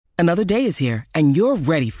Another day is here, and you're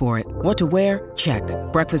ready for it. What to wear? Check.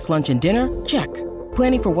 Breakfast, lunch, and dinner? Check.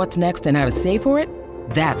 Planning for what's next and how to save for it?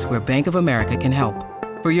 That's where Bank of America can help.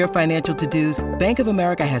 For your financial to-dos, Bank of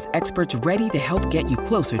America has experts ready to help get you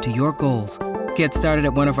closer to your goals. Get started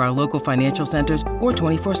at one of our local financial centers or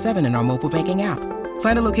 24/7 in our mobile banking app.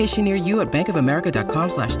 Find a location near you at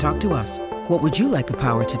bankofamerica.com/talktous. What would you like the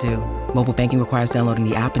power to do? Mobile banking requires downloading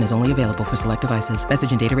the app and is only available for select devices.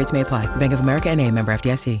 Message and data rates may apply. Bank of America N.A., member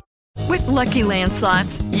FDIC. With Lucky Land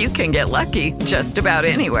Slots, you can get lucky just about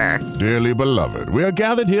anywhere. Dearly beloved, we are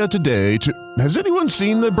gathered here today to... Has anyone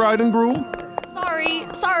seen the bride and groom?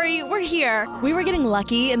 Sorry, we're here. We were getting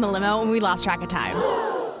lucky in the limo and we lost track of time.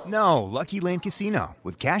 No, Lucky Land Casino,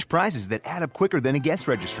 with cash prizes that add up quicker than a guest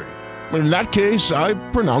registry. In that case, I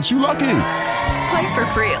pronounce you lucky. Play for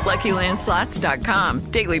free at LuckyLandSlots.com.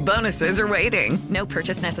 Daily bonuses are waiting. No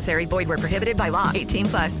purchase necessary. Void where prohibited by law.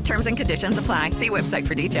 18+. Terms and conditions apply. See website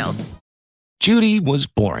for details. Judy was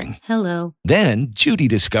boring. Hello. Then Judy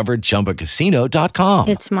discovered ChumbaCasino.com.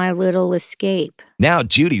 It's my little escape. Now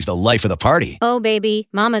Judy's the life of the party. Oh, baby,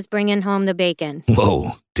 mama's bringing home the bacon.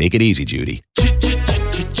 Whoa, take it easy, Judy.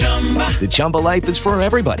 The Chumba life is for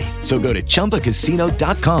everybody. So go to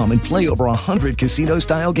ChumbaCasino.com and play over 100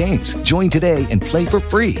 casino-style games. Join today and play for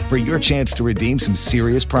free for your chance to redeem some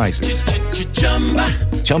serious prizes.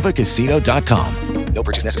 ChumbaCasino.com. No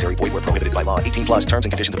purchase necessary. Void where prohibited by law. 18+. Terms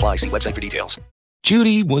and conditions apply. See website for details.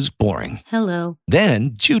 Judy was boring. Hello.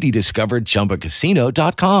 Then Judy discovered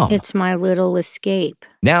ChumbaCasino.com. It's my little escape.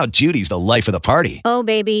 Now Judy's the life of the party. Oh,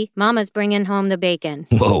 baby, mama's bringing home the bacon.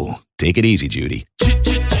 Whoa, take it easy, Judy.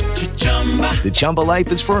 The Chumba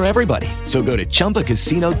life is for everybody. So go to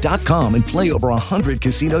ChumbaCasino.com and play over 100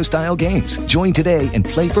 casino-style games. Join today and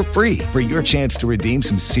play for free for your chance to redeem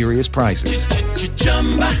some serious prizes.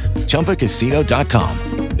 ChumbaCasino.com.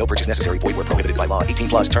 No purchase necessary. Void where prohibited by law.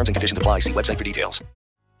 18+. Terms and conditions apply. See website for details.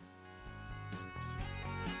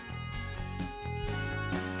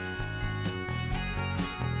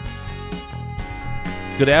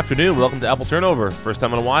 Good afternoon. Welcome to Apple Turnover. First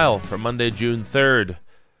time in a while for Monday, June 3rd.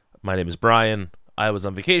 My name is Brian. I was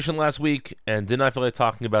on vacation last week and did not feel like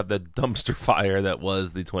talking about the dumpster fire that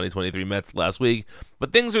was the 2023 Mets last week,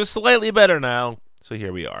 but things are slightly better now, so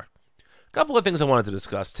here we are. A couple of things I wanted to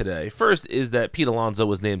discuss today. First is that Pete Alonso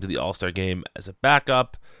was named to the All-Star game as a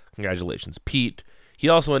backup. Congratulations, Pete. He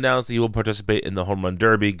also announced that he will participate in the Home Run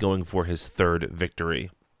Derby, going for his third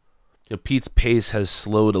victory. Pete's pace has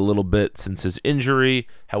slowed a little bit since his injury.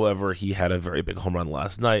 However, he had a very big home run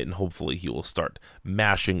last night, and hopefully he will start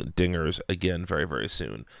mashing dingers again very, very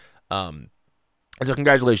soon. And so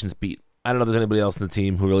congratulations, Pete. I don't know if there's anybody else in the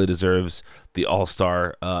team who really deserves the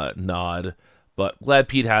All-Star nod, but glad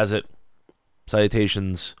Pete has it.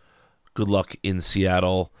 Salutations. Good luck in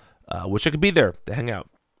Seattle. Wish I could be there to hang out.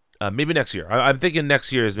 Maybe next year. I'm thinking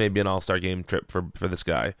next year is maybe an All-Star game trip for this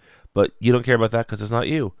guy, but you don't care about that because it's not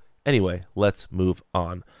you. Anyway, let's move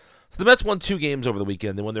on. So the Mets won 2 games over the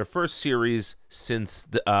weekend. They won their first series since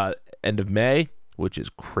the end of May, which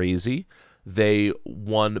is crazy. They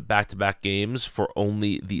won back-to-back games for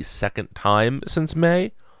only the second time since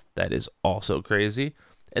May. That is also crazy.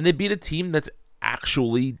 And they beat a team that's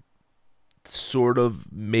actually sort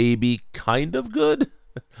of maybe kind of good.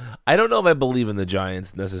 I don't know if I believe in the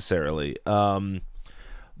Giants necessarily. But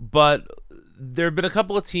there have been a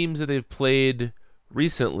couple of teams that they've played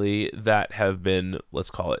recently that have been, let's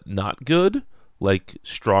call it, not good, like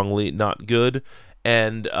strongly not good,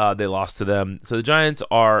 and they lost to them. So the Giants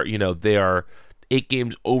are, they are 8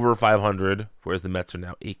 games over 500, whereas the Mets are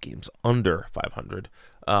now 8 games under 500.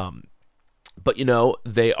 But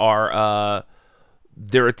they are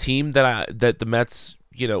they're a team that the Mets,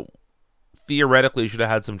 theoretically should have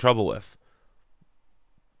had some trouble with.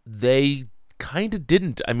 They kind of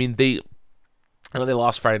didn't. I mean, I know they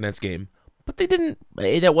lost Friday night's game, but they didn't.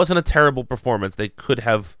 That wasn't a terrible performance. They could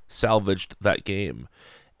have salvaged that game.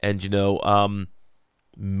 And,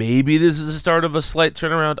 maybe this is the start of a slight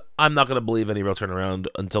turnaround. I'm not going to believe any real turnaround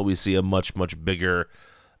until we see a much, much bigger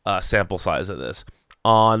sample size of this.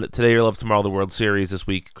 On Today Your Love, Tomorrow, the World Series this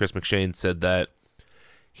week, Chris McShane said that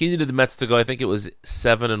he needed the Mets to go, I think it was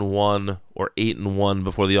 7-1 or 8-1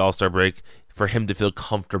 before the All-Star break for him to feel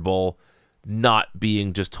comfortable not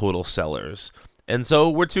being just total sellers. And so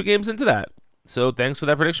we're 2 games into that. So thanks for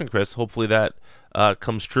that prediction, Chris. Hopefully that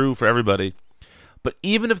comes true for everybody. But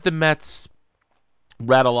even if the Mets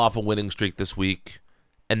rattle off a winning streak this week,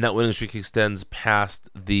 and that winning streak extends past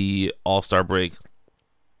the All-Star break,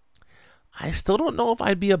 I still don't know if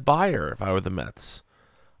I'd be a buyer if I were the Mets.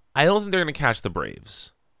 I don't think they're going to catch the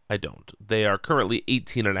Braves. I don't. They are currently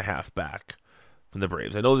 18.5 back from the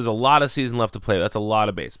Braves. I know there's a lot of season left to play. That's a lot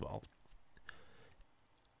of baseball.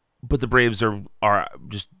 But the Braves are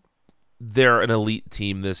just, they're an elite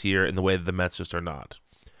team this year in the way that the Mets just are not.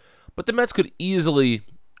 But the Mets could easily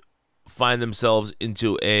find themselves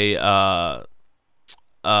into a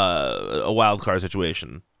wild card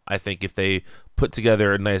situation. I think if they put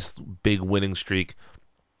together a nice big winning streak,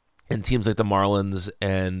 and teams like the Marlins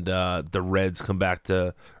and the Reds come back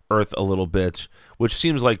to earth a little bit, which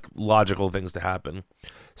seems like logical things to happen.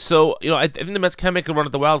 So, I think the Mets can make a run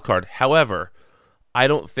at the wild card. However, I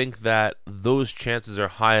don't think that those chances are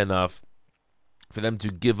high enough for them to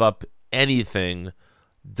give up anything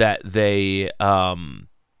that they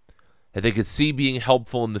could see being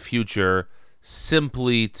helpful in the future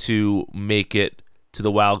simply to make it to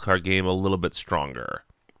the wild card game a little bit stronger.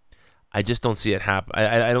 I just don't see it happen.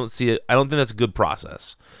 I don't see it. I don't think that's a good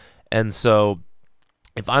process. And so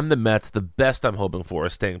if I'm the Mets, the best I'm hoping for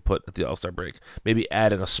is staying put at the All-Star break, maybe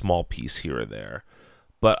adding a small piece here or there.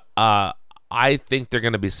 But I think they're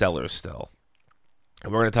going to be sellers still.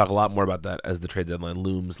 And we're going to talk a lot more about that as the trade deadline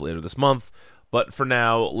looms later this month. But for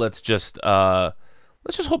now, let's just hope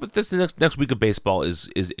that this next week of baseball is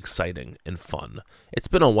exciting and fun. It's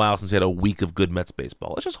been a while since we had a week of good Mets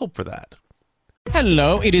baseball. Let's just hope for that.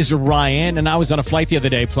 Hello, it is Ryan, and I was on a flight the other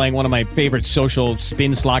day playing one of my favorite social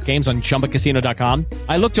spin slot games on ChumbaCasino.com.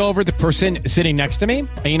 I looked over at the person sitting next to me,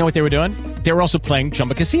 and you know what they were doing? They were also playing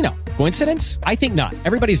Chumba Casino. Coincidence? I think not.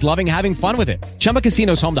 Everybody's loving having fun with it. Chumba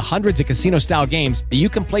Casino is home to hundreds of casino-style games that you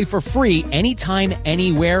can play for free anytime,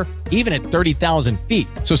 anywhere, even at 30,000 feet.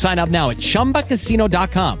 So sign up now at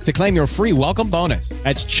ChumbaCasino.com to claim your free welcome bonus.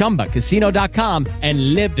 That's ChumbaCasino.com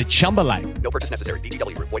and live the Chumba life. No purchase necessary.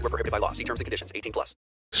 VGW. Void were prohibited by law. See terms and conditions. 18+.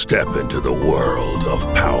 Step into the world of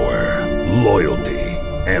power, loyalty,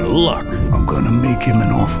 and luck. I'm gonna make him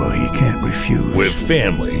an offer he can't refuse. With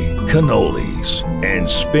family, cannolis, and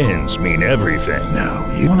spins mean everything. Now,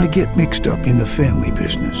 you wanna get mixed up in the family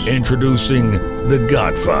business. Introducing The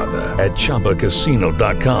Godfather at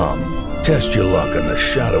ChumbaCasino.com. Test your luck in the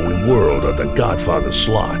shadowy world of The Godfather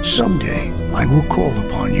slot. Someday, I will call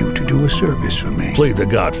upon you to do a service for me. Play The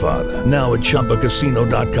Godfather, now at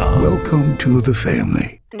ChumbaCasino.com. Welcome to the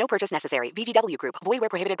family. No purchase necessary. VGW Group. Void where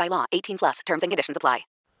prohibited by law. 18+. Terms and conditions apply.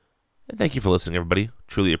 And thank you for listening, everybody.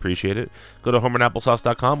 Truly appreciate it. Go to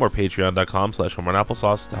homerandapplesauce.com or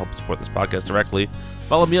patreon.com/homerandapplesauce to help support this podcast directly.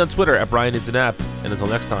 Follow me on Twitter at Brian Needs an App. And until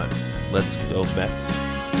next time, let's go Mets.